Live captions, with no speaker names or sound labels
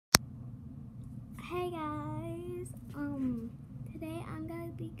Hey guys, today I'm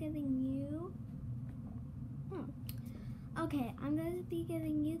gonna be giving you, I'm gonna be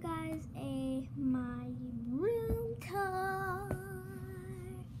giving you guys my room tour.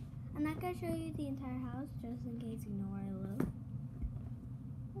 I'm not gonna show you the entire house, just in case you know where I live.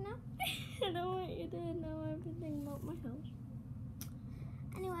 No, I don't want you to know everything about my house.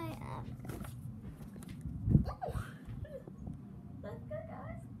 Anyway, that's good,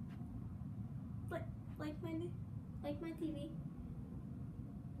 guys. Like my TV.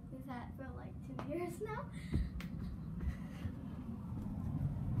 We've had it for like 2 years now.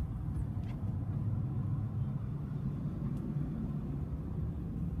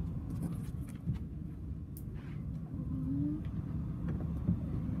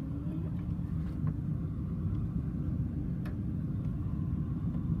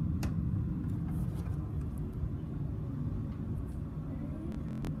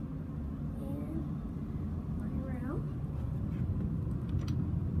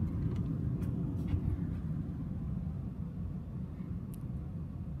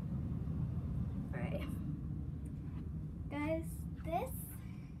 Guys, this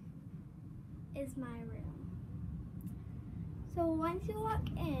is my room. So once you walk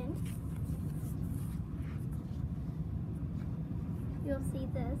in, you'll see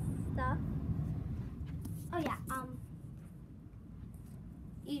this stuff. Oh yeah,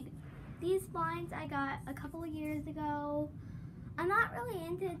 these blinds I got a couple of years ago. I'm not really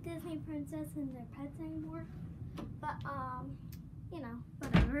into Disney Princess and their pets anymore, but you know,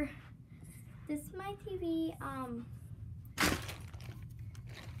 whatever. This is my TV.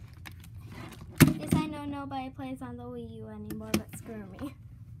 Yes, I know nobody plays on the Wii U anymore, but screw me.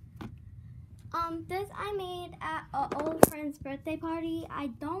 This I made at an old friend's birthday party. I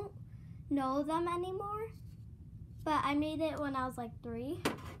don't know them anymore, but I made it when I was like 3.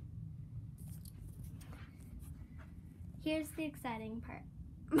 Here's the exciting part.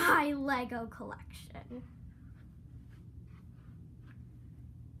 My Lego collection.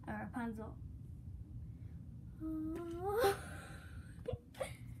 A Rapunzel.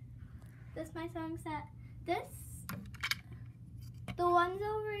 This is my sewing set. The ones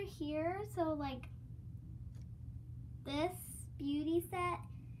over here, so like this beauty set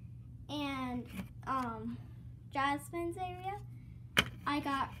and Jasmine's area, I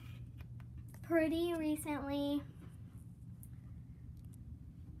got pretty recently.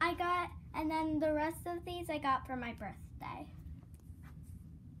 And then the rest of these I got for my birthday.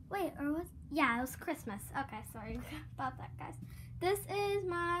 Wait, yeah, it was Christmas. Okay, sorry about that, guys. This is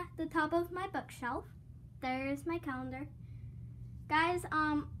the top of my bookshelf. There's my calendar. Guys,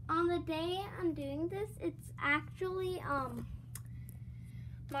 on the day I'm doing this, it's actually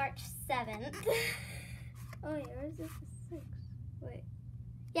March 7th. Oh wait, or is this the 6th? Wait.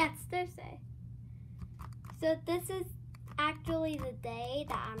 Yeah, it's Thursday. So this is actually the day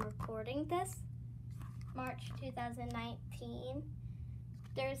that I'm recording this. March 2019.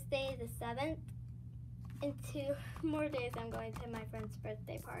 Thursday the 7th. In 2 more days, I'm going to my friend's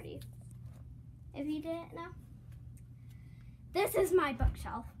birthday party. If you didn't know. This is my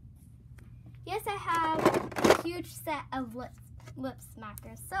bookshelf. Yes, I have a huge set of lip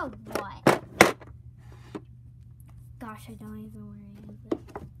smackers. So what? Gosh, I don't even wear any of it.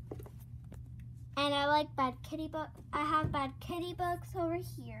 And I like Bad Kitty books. I have Bad Kitty books over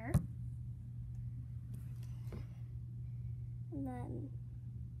here. And then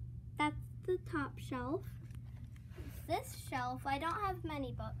that's the top shelf. This shelf, I don't have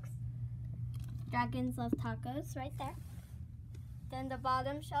many books. Dragons Love Tacos, right there. Then the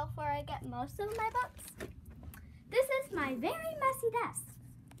bottom shelf where I get most of my books. This is my very messy desk.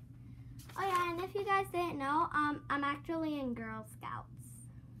 Oh yeah, and if you guys didn't know, I'm actually in Girl Scouts.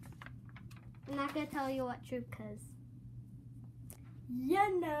 I'm not gonna tell you what troop, cause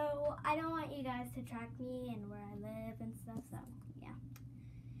you know, I don't want you guys to track me and where I live and stuff, so yeah.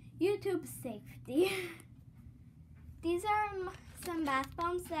 YouTube safety. These are some bath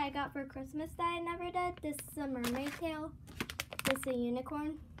bombs that I got for Christmas that I never did. This is a mermaid tail. This is a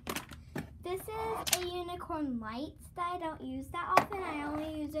unicorn. This is a unicorn light that I don't use that often. I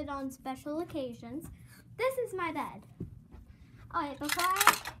only use it on special occasions. This is my bed. Alright, before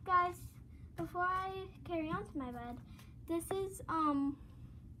I carry on to my bed, this is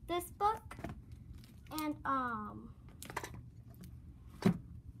this book and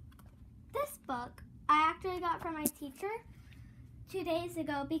this book I actually got from my teacher 2 days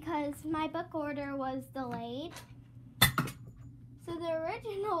ago because my book order was delayed. So the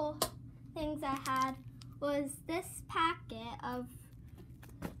original things I had was this packet of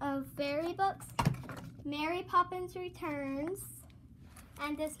fairy books, Mary Poppins Returns,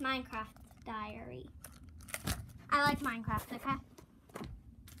 and this Minecraft diary. I like Minecraft, okay?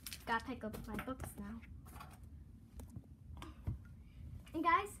 Gotta pick up my books now. And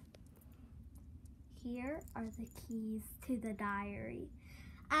guys, here are the keys to the diary.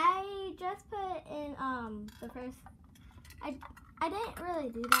 I just put in the first, I didn't really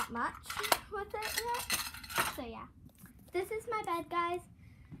do that much with it yet. So yeah, this is my bed, guys.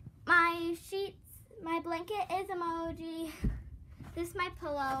 My sheets, my blanket is emoji. This is my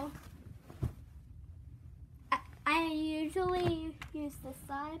pillow. I usually use this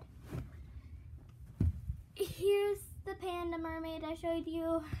side. Here's the panda mermaid I showed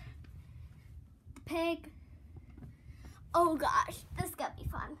you. Pig. Oh gosh, this is gonna be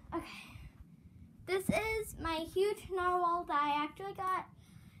fun. Okay. This is my huge narwhal that I actually got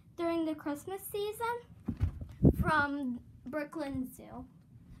during the Christmas season from Brooklyn Zoo.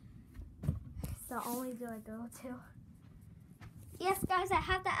 It's the only zoo I go to. Yes, guys, I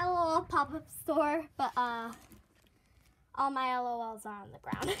have the LOL pop-up store, but all my LOLs are on the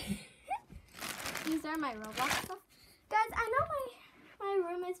ground. These are my Roblox stuff. Guys, I know my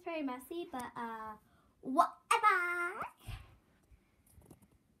room is very messy, but whatever.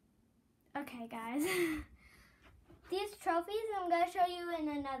 Okay, guys. These trophies I'm going to show you in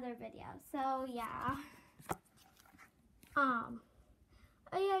another video. So, yeah. Oh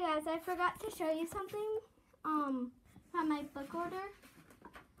yeah, guys, I forgot to show you something from my book order,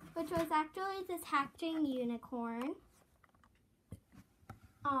 which was actually this hatching unicorn.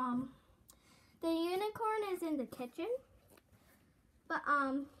 The unicorn is in the kitchen. But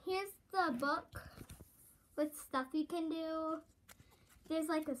here's the book with stuff you can do. There's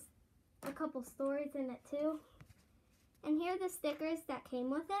like a couple stories in it too. And here are the stickers that came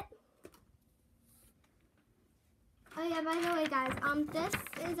with it. Oh yeah, by the way, guys, this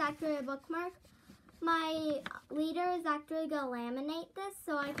is actually a bookmark. My leader is actually gonna laminate this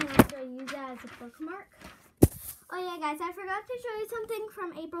so I can actually use it as a bookmark. Oh yeah, guys, I forgot to show you something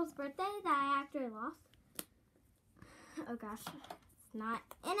from April's birthday that I actually lost. Oh gosh, it's not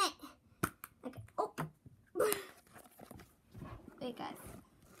in it. Okay. Oh. Wait, guys.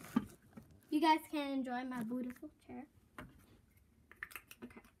 You guys can enjoy my beautiful chair.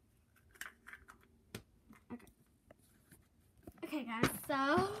 Okay. Okay. Okay, guys,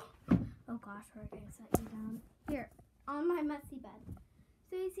 so, oh gosh, we're gonna set you down. Here, on my messy bed.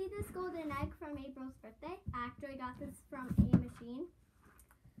 So you see this golden egg from April's birthday? I actually got this from a machine.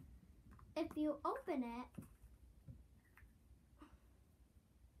 If you open it,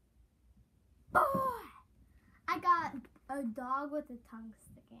 oh, I got a dog with a tongue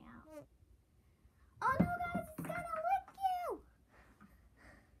sticking out. Oh no, guys, it's gonna lick you!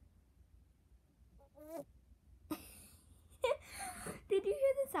 Did you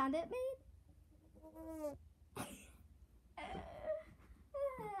hear the sound it made?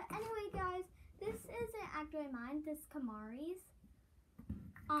 Anyway, guys, this isn't actually mine. This is Kamari's.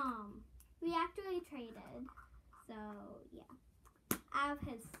 We actually traded. So, yeah. I have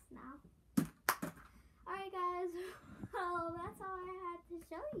his now. Alright, guys. Well, that's all I had to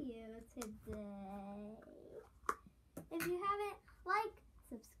show you today. If you haven't, like,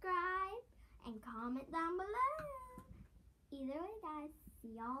 subscribe, and comment down below. Either way, guys,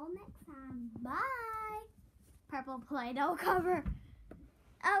 see y'all next time. Bye! Purple Play-Doh cover.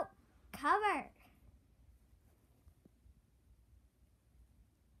 Oh, cover.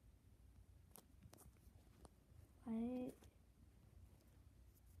 Wait.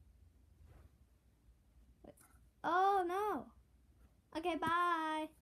 Oh, no. Okay, bye.